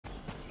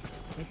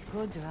It's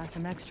good to have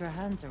some extra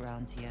hands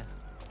around here.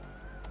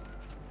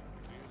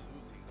 We're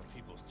losing the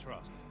people's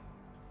trust.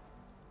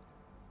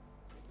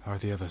 How are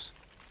the others?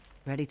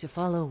 Ready to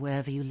follow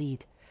wherever you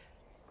lead.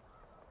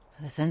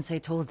 The sensei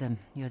told them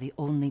you're the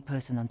only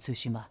person on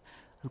Tsushima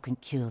who can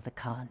kill the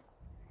Khan.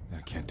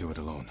 I can't do it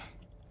alone.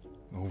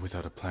 Or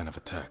without a plan of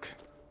attack.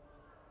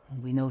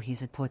 And we know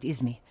he's at Port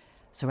Izumi,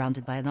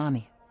 surrounded by an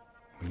army.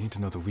 We need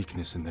to know the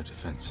weakness in their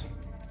defense.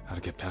 How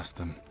to get past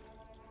them.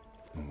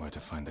 And where to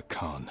find the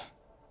Khan.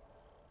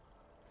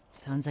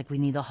 Sounds like we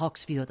need a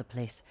hawk's view of the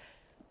place.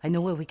 I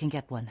know where we can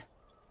get one.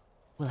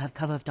 We'll have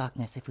cover of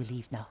darkness if we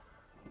leave now.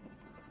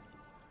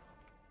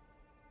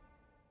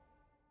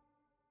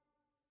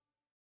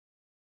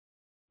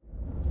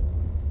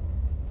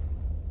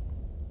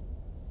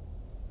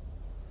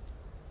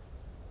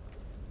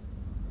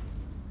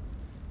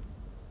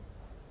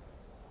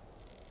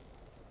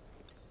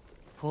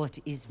 Port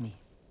Izumi.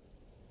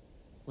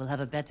 We'll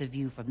have a better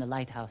view from the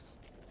lighthouse.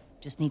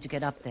 Just need to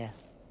get up there.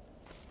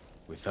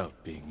 Without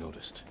being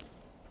noticed.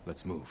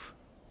 Let's move.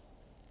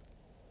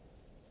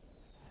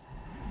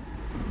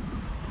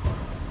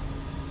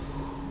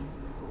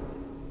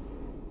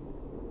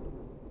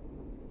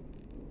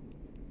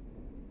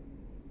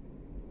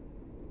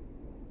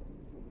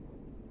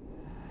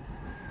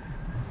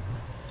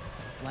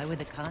 Why would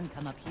the Khan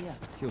come up here?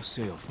 He'll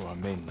sail for our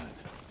mainland.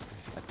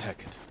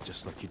 Attack it,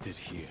 just like you did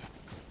here.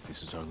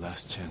 This is our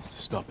last chance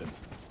to stop him.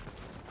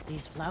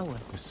 These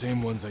flowers. The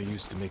same ones I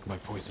used to make my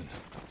poison.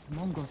 The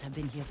Mongols have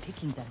been here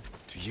picking them.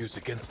 To use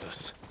against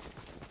us.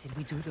 Did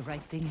we do the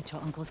right thing at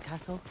your uncle's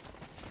castle?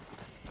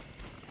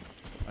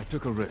 I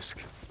took a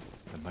risk,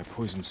 and my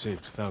poison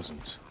saved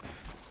thousands.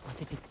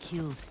 What if it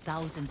kills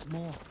thousands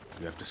more?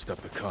 We have to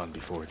stop the Khan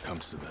before it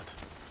comes to that.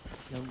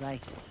 You're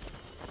right.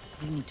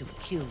 We need to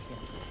kill him.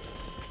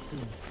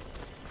 Soon.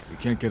 We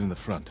can't get in the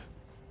front,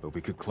 but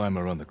we could climb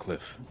around the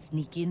cliff. And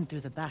sneak in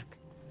through the back.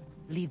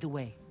 Lead the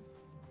way.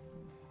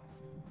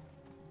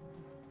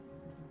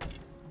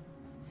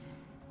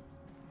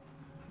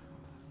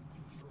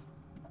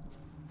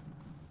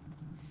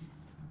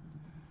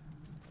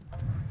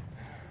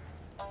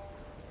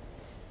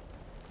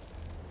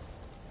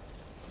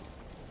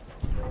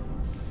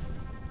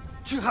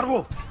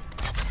 하라고!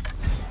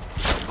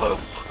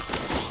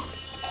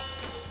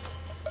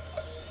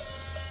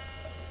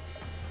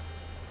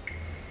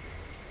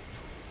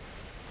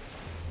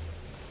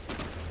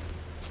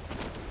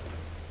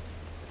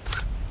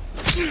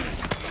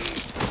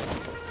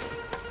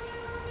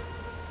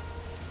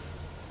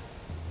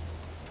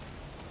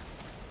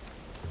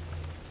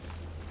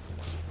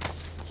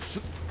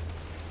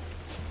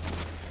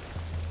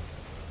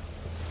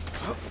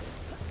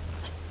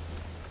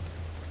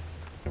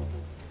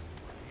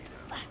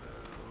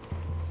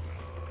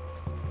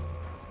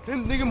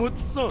 내가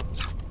못했어.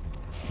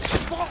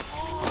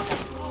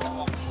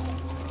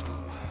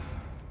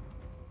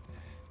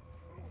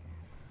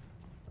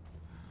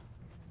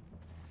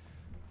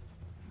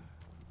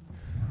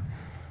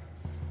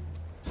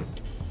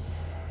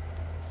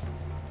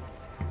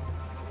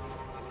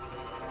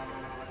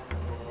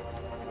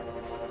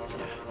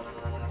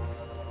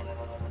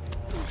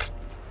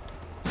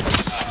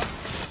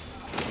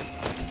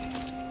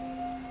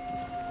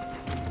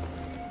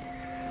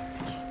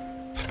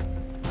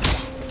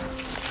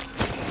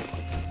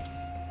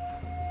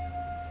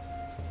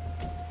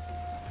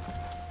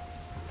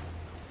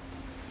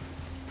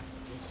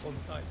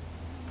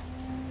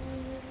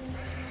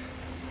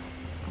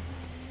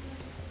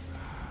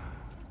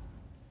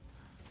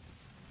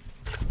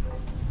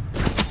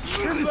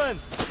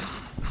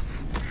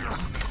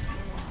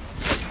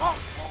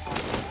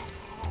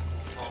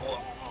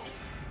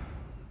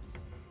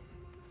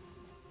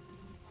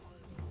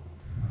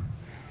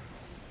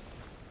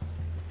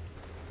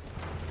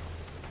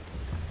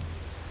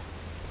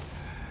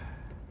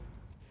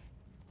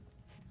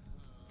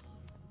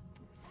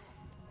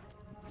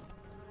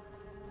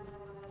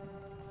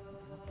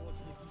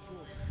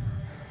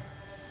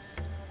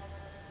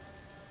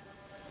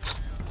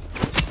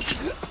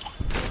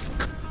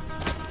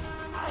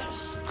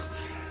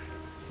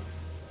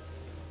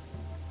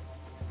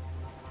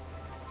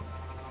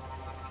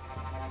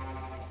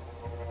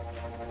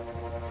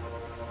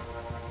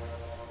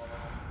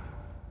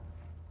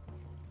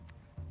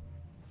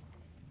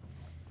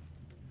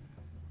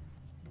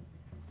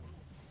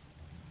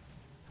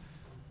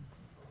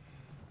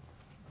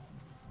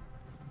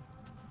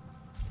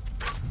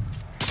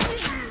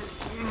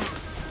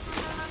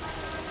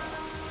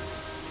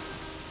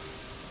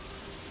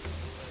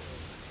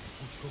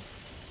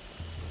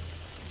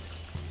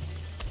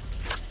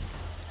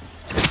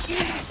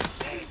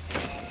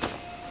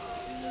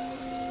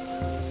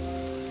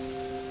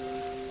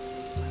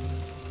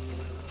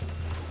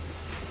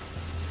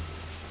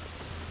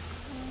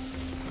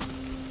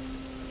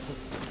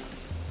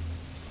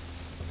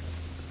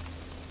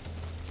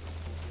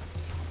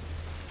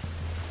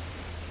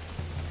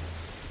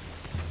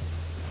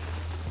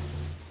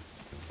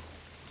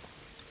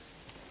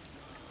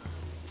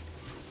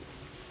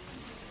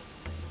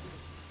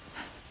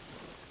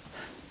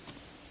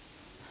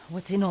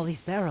 What's in all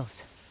these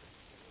barrels?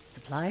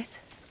 Supplies?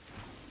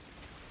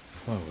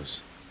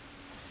 Flowers.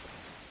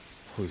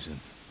 Poison.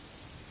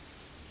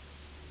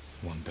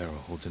 One barrel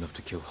holds enough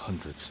to kill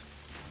hundreds.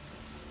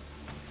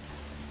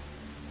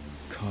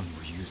 Khan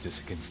will use this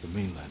against the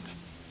mainland.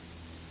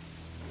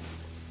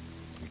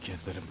 We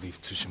can't let him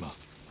leave Tsushima.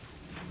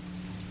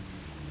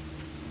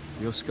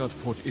 We'll scout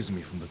Port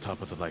Izumi from the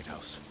top of the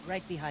lighthouse.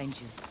 Right behind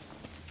you.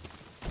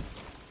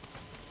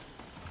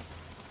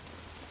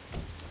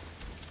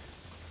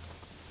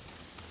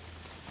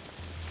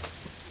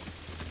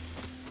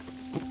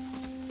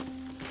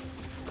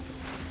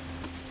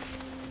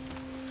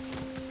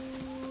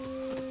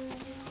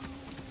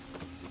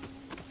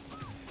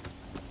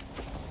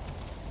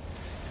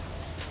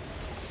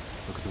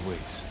 Look at the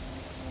waves.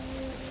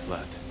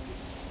 Flat.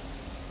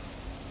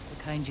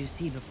 The kind you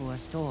see before a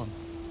storm.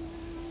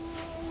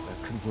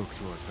 That could work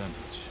to our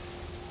advantage.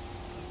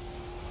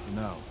 For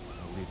now,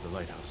 I'll leave the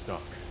lighthouse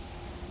dark.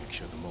 Make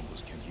sure the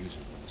Mongols can't use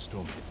it when the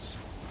storm hits.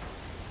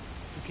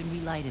 You can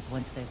relight it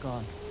once they're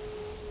gone.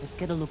 Let's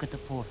get a look at the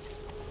port.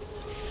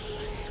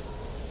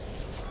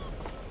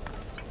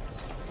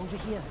 Over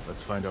here.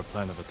 Let's find our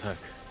plan of attack.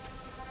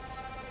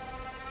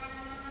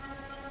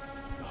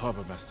 The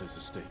harbor master's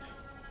estate.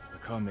 The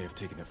Khan may have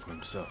taken it for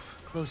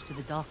himself. Close to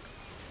the docks.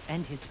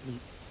 And his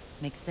fleet.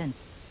 Makes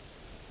sense.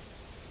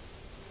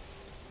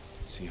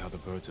 See how the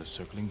birds are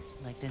circling?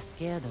 Like they're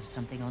scared of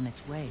something on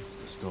its way.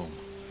 The storm.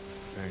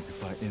 Preparing to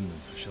fly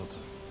inland for shelter.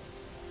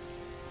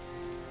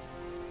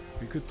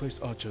 We could place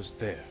archers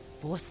there.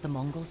 Force the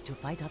Mongols to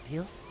fight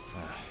uphill?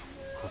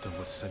 Khotan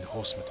would send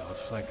horsemen to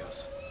outflank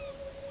us.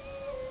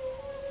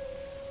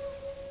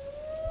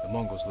 The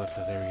Mongols left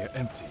that area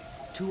empty.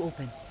 Too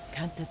open.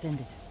 Can't defend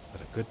it.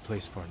 But a good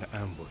place for an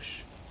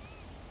ambush.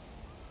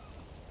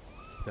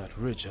 That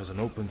ridge has an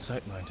open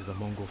sightline to the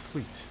Mongol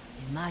fleet.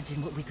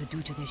 Imagine what we could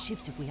do to their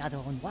ships if we had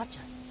our own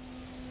watchers.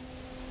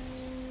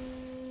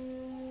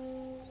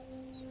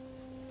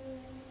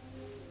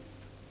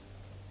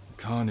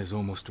 Khan is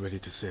almost ready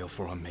to sail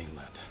for our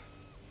mainland.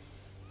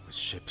 With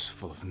ships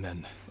full of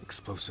men,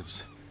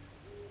 explosives,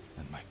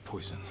 and my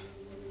poison.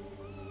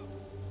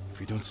 If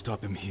we don't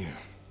stop him here,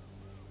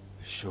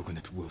 the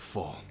shogunate will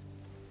fall.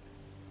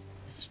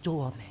 The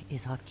storm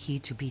is our key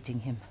to beating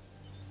him.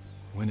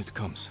 When it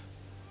comes,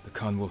 the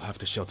Khan will have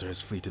to shelter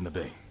his fleet in the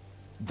bay.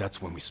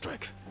 That's when we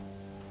strike.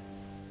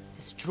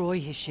 Destroy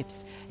his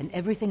ships and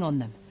everything on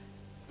them.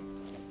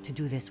 To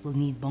do this, we'll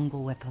need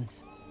Mongol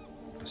weapons.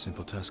 A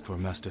simple task for a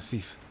master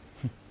thief.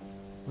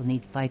 We'll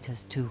need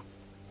fighters too.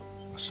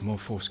 A small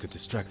force could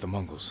distract the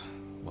Mongols,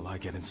 while I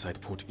get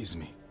inside Port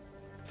Izumi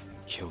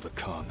and kill the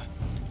Khan.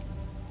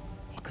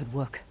 It could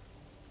work.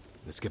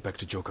 Let's get back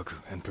to Jokaku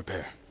and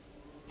prepare.